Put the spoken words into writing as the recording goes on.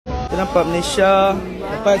nampak Malaysia.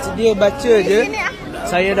 Lepas dia baca je,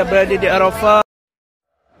 saya dah berada di Arafah.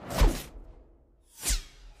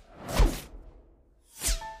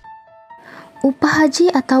 Upah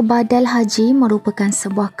haji atau badal haji merupakan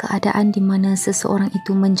sebuah keadaan di mana seseorang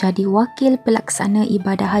itu menjadi wakil pelaksana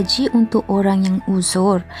ibadah haji untuk orang yang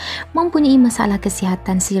uzur, mempunyai masalah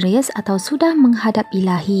kesihatan serius atau sudah menghadap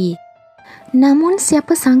ilahi. Namun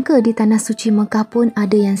siapa sangka di tanah suci Mekah pun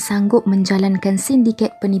ada yang sanggup menjalankan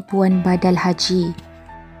sindiket penipuan badal haji.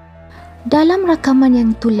 Dalam rakaman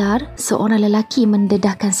yang tular, seorang lelaki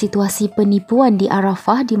mendedahkan situasi penipuan di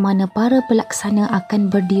Arafah di mana para pelaksana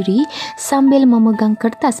akan berdiri sambil memegang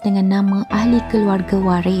kertas dengan nama ahli keluarga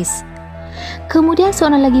waris. Kemudian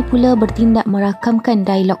seorang lagi pula bertindak merakamkan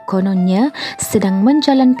dialog kononnya sedang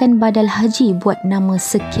menjalankan badal haji buat nama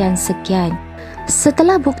sekian-sekian.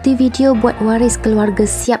 Setelah bukti video buat waris keluarga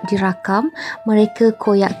siap dirakam, mereka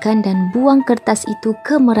koyakkan dan buang kertas itu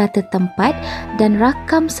ke merata tempat dan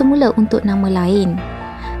rakam semula untuk nama lain.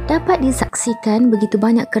 Dapat disaksikan begitu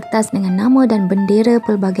banyak kertas dengan nama dan bendera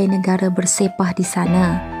pelbagai negara bersepah di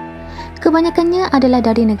sana. Kebanyakannya adalah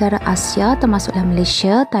dari negara Asia termasuklah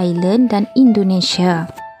Malaysia, Thailand dan Indonesia.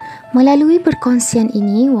 Melalui perkongsian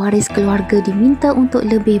ini, waris keluarga diminta untuk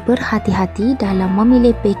lebih berhati-hati dalam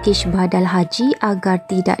memilih pakej badal haji agar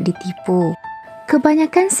tidak ditipu.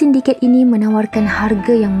 Kebanyakan sindiket ini menawarkan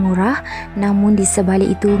harga yang murah, namun di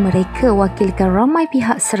sebalik itu mereka wakilkan ramai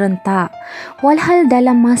pihak serentak. Walhal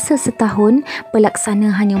dalam masa setahun, pelaksana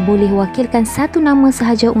hanya boleh wakilkan satu nama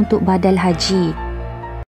sahaja untuk badal haji.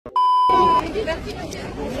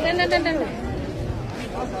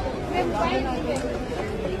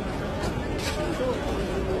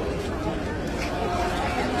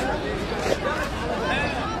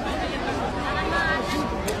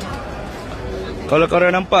 Kalau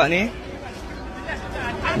korang nampak ni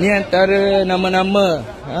antara nama-nama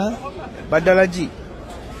badal haji.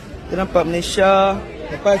 Kita nampak Malaysia.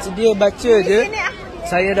 Lepas dia baca je,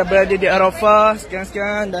 saya dah berada di Arafah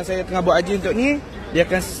sekian-sekian dan saya tengah buat haji untuk ni, dia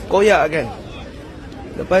akan koyak kan.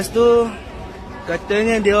 Lepas tu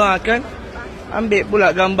katanya dia orang akan ambil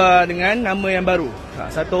pula gambar dengan nama yang baru.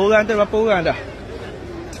 Satu orang tu berapa orang dah.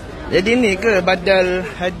 Jadi ni ke badal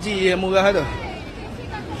haji yang murah tu?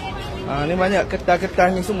 Ni banyak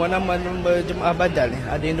kertas-kertas ni semua nama jemaah badal ni.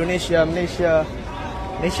 Ada Indonesia, Malaysia.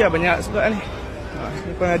 Malaysia banyak sebab ni.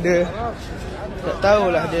 Ni pun ada, tak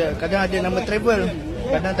tahulah dia. Kadang ada nama travel,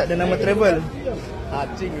 kadang tak ada nama travel.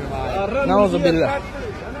 Nauzubillah.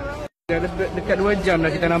 Dekat 2 jam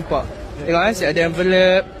dah kita nampak. Tengok asyik ada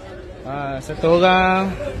envelope. Satu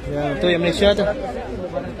orang. Yang tu yang Malaysia tu.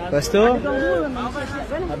 Lepas tu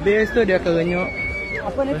habis tu dia akan renyuk.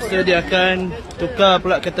 Lepas tu dia akan tukar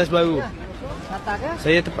pula kertas baru.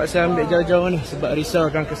 Saya terpaksa ambil jauh-jauh ni sebab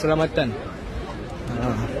risaukan keselamatan.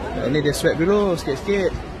 Ini dia swab dulu sikit-sikit.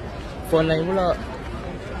 Phone lain pula.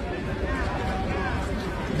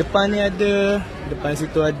 Depan ni ada, depan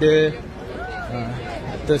situ ada.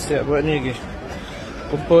 Atas siap buat ni lagi.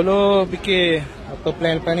 Kumpul tu fikir apa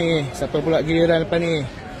plan lepas ni, siapa pula giliran lepas ni.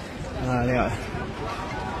 Tengok.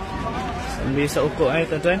 Sambil isap ukur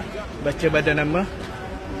tuan-tuan. Baca badan nama.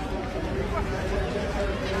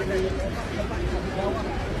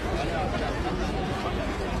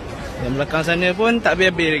 Yang belakang sana pun tak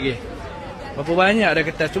habis-habis lagi. Berapa banyak dah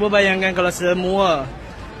kertas. Cuba bayangkan kalau semua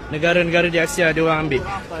negara-negara di Asia dia orang ambil.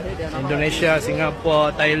 Indonesia, Singapura,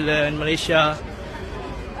 Thailand, Malaysia.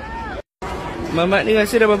 Mamat ni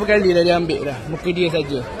rasa dah berapa kali dah dia ambil dah. Muka dia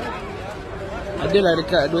saja. Adalah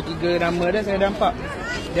dekat 2-3 nama dah saya nampak.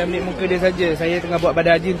 Dia ambil muka dia saja. Saya tengah buat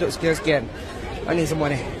badal haji untuk sekian-sekian. Ni semua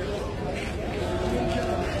ni.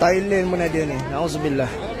 Thailand pun ada ni. Nauzubillah.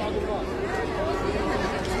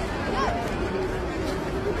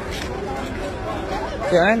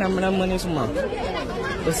 Nama-nama ni semua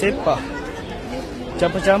bersepah,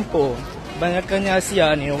 campur-campur. Banyakkannya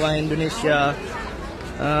Asia ni, orang Indonesia.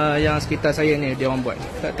 Yang sekitar saya ni dia orang buat.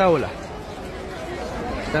 Tak tahulah.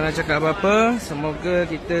 Tak nak cakap apa-apa. Semoga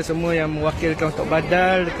kita semua yang mewakilkan untuk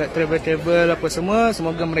badal dekat travel-travel apa semua,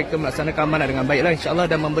 semoga mereka melaksanakan amanah dengan baiklah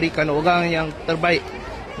insya-Allah dan memberikan orang yang terbaik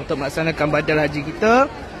untuk melaksanakan badal haji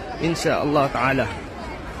kita insya-Allah taala.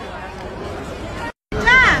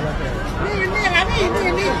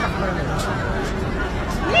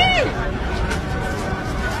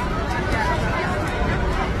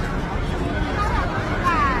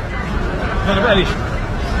 Dapat Ali.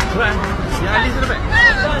 Dapat. Si Ali dapat.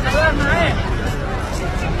 Dapat naik.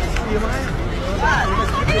 Dia mana?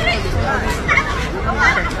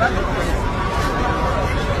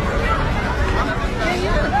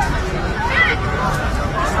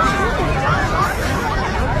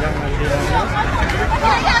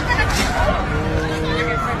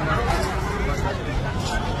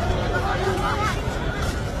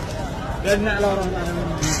 Banyak lah orang tak ada.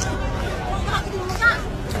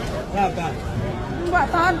 Berapa? Enggak,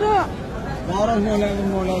 tak ada. Orang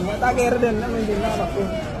mulai. Tak kira dan nak main nak apa.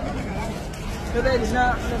 Kita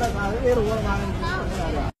nak tahu orang mana.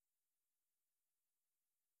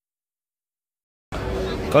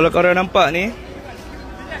 Kalau korang nampak ni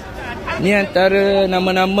antara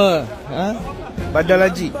nama-nama Badal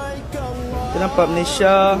Haji. Kita nampak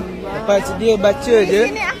Malaysia. Lepas dia baca je,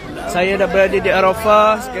 saya dah berada di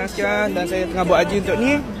Arafah sekian-sekian dan saya tengah buat haji untuk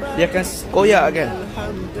ni, dia akan koyak kan.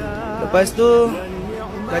 Lepas tu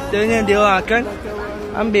katanya dia orang akan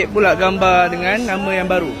ambil pula gambar dengan nama yang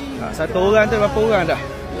baru. Satu orang tu berapa orang dah.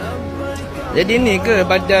 Jadi ni ke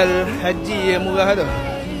Badal Haji yang murah tu?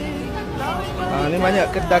 Ni banyak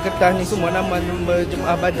kertas-kertas ni semua nama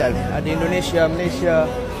jemaah badal. Ada Indonesia,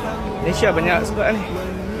 Malaysia banyak sebab ni.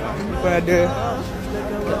 Pun ada,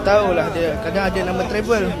 tak tahulah dia. Kadang ada nama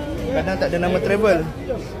travel, kadang tak ada nama travel.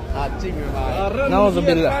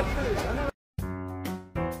 Nauzubillah.